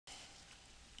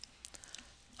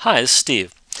Hi, this is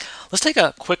Steve. Let's take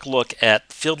a quick look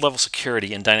at field level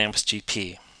security in Dynamics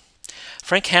GP.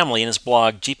 Frank Hamley in his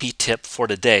blog GP Tip for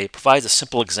Today provides a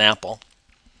simple example.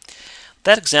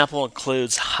 That example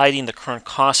includes hiding the current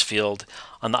cost field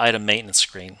on the item maintenance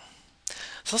screen.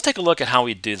 So let's take a look at how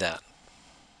we do that.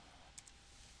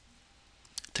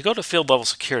 To go to field level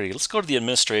security, let's go to the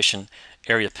administration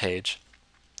area page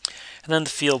and then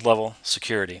the field level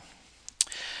security.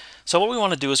 So what we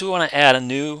want to do is we want to add a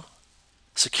new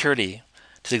security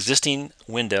to the existing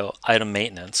window item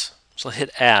maintenance. So hit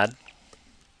add.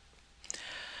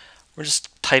 We'll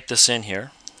just type this in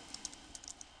here.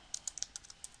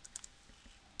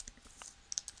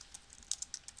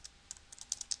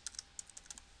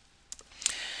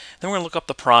 Then we're going to look up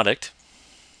the product.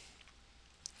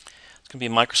 It's going to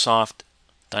be Microsoft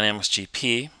Dynamics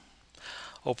GP.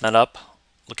 Open that up,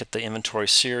 look at the inventory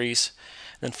series,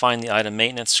 then find the item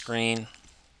maintenance screen.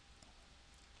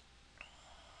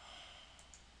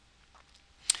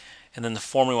 And then the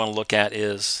form we want to look at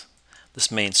is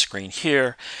this main screen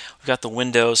here. We've got the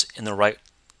windows in the right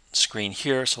screen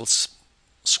here, so let's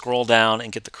scroll down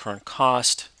and get the current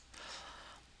cost.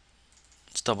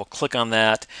 Let's double click on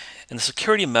that. In the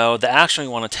security mode, the action we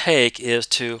want to take is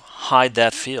to hide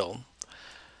that field.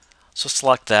 So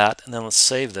select that and then let's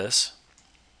save this.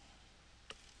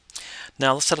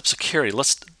 Now let's set up security.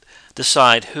 Let's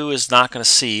decide who is not going to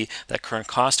see that current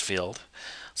cost field.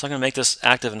 So I'm going to make this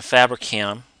active in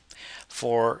Fabricam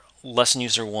for lesson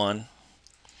user 1.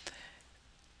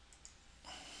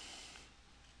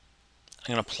 I'm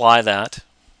going to apply that.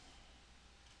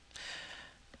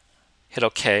 Hit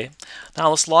OK. Now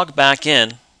let's log back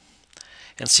in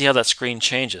and see how that screen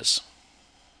changes.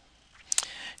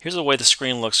 Here's the way the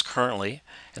screen looks currently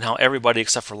and how everybody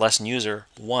except for lesson user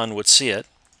 1 would see it.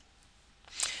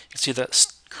 You can see that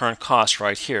current cost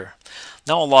right here.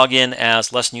 Now I'll log in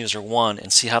as lesson user 1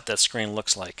 and see how that screen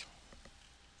looks like.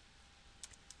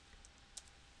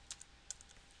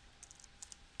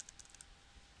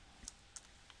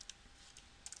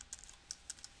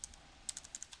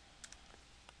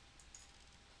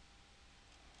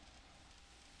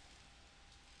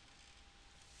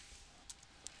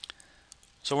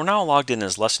 So we're now logged in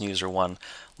as lesson user 1.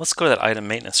 Let's go to that item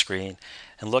maintenance screen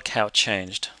and look how it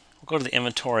changed. We'll go to the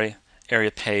inventory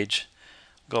area page,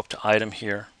 go up to item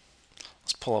here.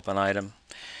 Let's pull up an item.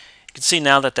 You can see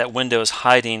now that that window is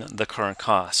hiding the current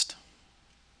cost.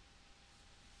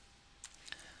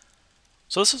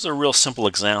 So this is a real simple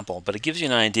example, but it gives you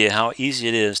an idea how easy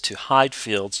it is to hide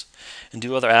fields and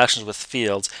do other actions with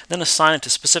fields, then assign it to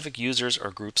specific users or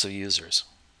groups of users.